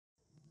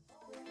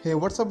Hey,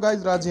 what's up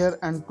guys, Raj here,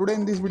 and today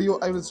in this video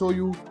I will show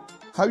you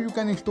how you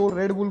can install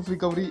RedWolf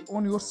recovery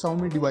on your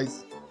Xiaomi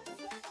device.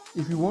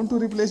 If you want to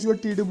replace your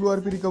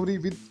TWRP recovery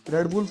with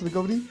RedWolf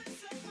recovery,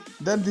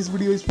 then this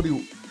video is for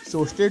you.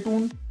 So stay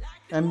tuned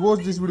and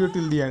watch this video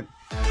till the end.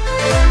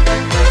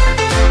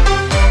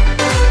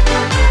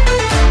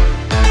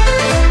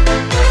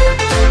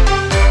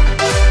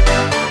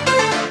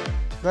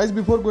 Guys,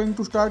 before going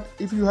to start,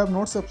 if you have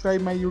not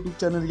subscribed my YouTube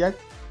channel yet,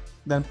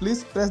 then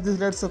please press this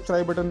red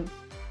subscribe button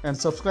and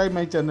subscribe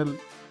my channel,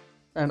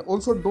 and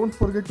also don't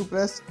forget to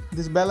press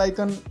this bell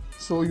icon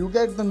so you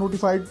get the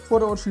notified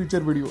for our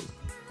future videos.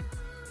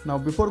 Now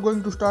before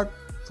going to start,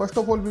 first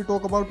of all we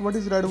talk about what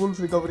is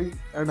RedWolf recovery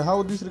and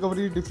how this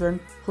recovery is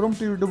different from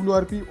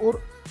TWRP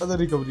or other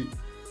recovery.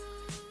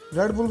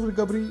 RedWolf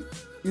recovery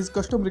is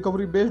custom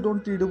recovery based on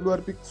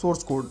TWRP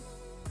source code.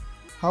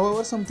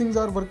 However, some things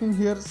are working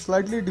here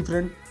slightly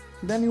different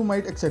than you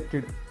might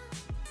expected.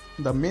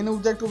 The main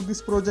object of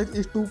this project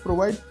is to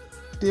provide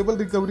stable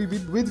recovery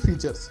with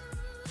features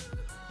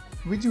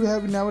which you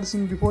have never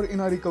seen before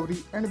in a recovery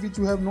and which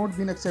you have not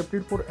been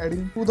accepted for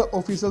adding to the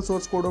official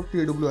source code of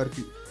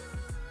TWRP.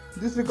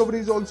 This recovery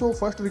is also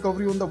first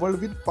recovery on the world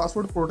with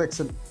password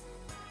protection.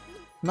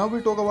 Now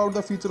we talk about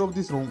the feature of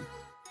this ROM.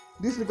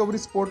 This recovery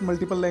supports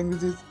multiple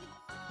languages,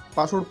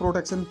 password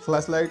protection,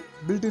 flashlight,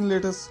 built-in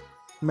latest,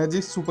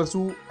 Magic Super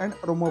SU and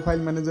ROM file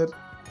manager.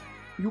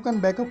 You can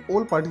backup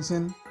all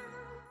partition,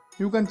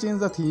 you can change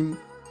the theme,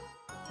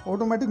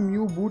 automatic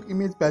new boot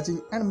image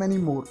patching and many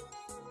more.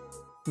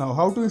 Now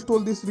how to install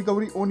this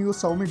recovery on your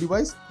Xiaomi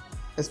device,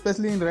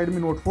 especially in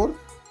Redmi Note 4.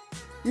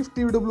 If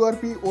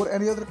TWRP or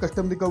any other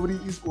custom recovery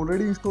is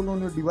already installed on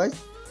your device,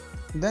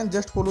 then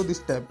just follow this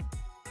step.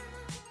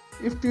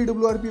 If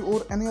TWRP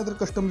or any other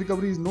custom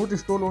recovery is not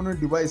installed on your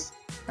device,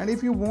 and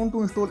if you want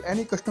to install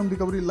any custom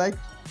recovery like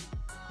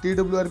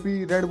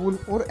TWRP,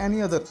 RedWolf or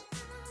any other,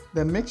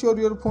 then make sure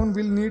your phone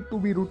will need to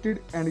be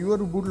rooted and your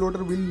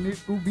bootloader will need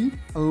to be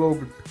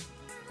unlocked.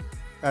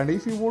 And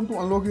if you want to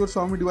unlock your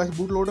Xiaomi device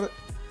bootloader,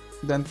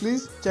 then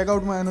please check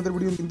out my another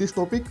video in this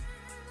topic.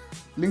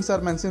 Links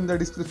are mentioned in the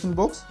description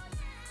box.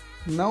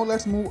 Now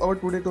let's move our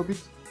today topic.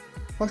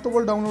 First of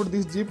all, download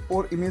this zip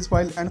or image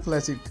file and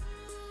flash it.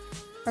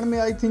 And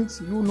I think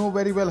you know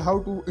very well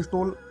how to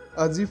install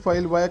a zip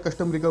file via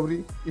custom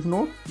recovery. If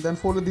not, then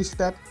follow this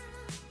step.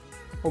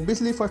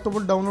 Obviously, first of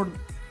all, download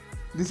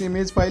this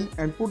image file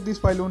and put this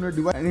file on your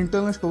device and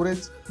internal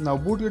storage. Now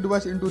boot your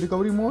device into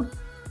recovery mode.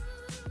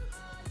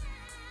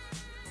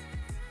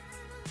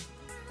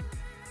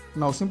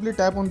 Now simply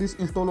tap on this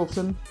install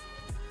option,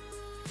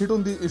 hit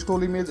on the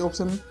install image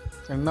option,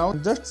 and now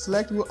just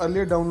select your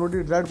earlier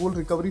downloaded RedWolf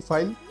recovery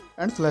file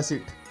and flash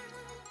it.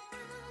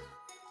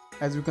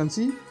 As you can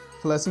see,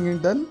 flashing is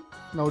done.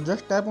 Now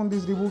just tap on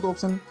this reboot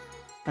option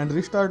and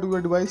restart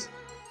your device.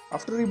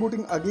 After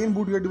rebooting, again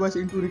boot your device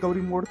into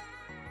recovery mode.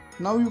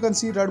 Now you can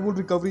see RedWolf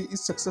recovery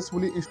is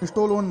successfully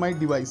installed on my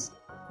device.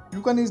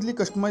 You can easily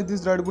customize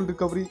this RedWolf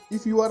recovery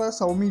if you are a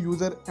Xiaomi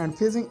user and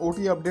facing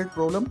OTA update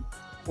problem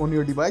on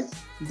your device.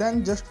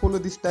 Then just follow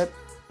this step.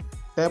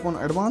 Tap on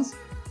advanced,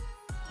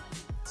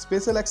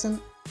 special action,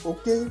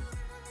 OK.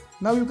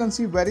 Now you can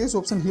see various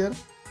options here.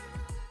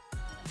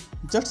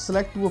 Just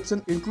select two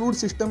options, include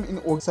system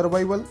in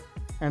survival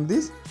and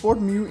this support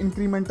MIUI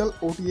incremental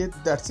OTA.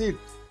 That's it.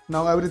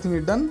 Now everything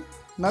is done.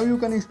 Now you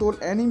can install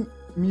any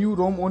MIUI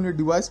ROM on your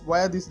device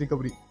via this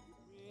recovery.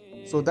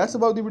 So that's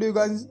about the video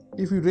guys.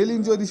 If you really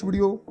enjoy this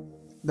video,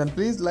 then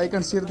please like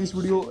and share this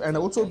video, and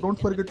also don't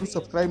forget to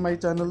subscribe my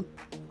channel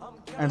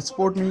and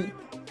support me.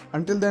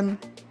 Until then,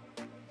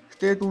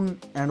 stay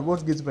tuned and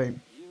watch Giz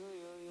Prime.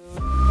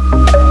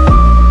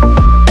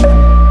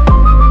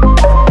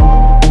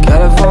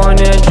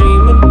 California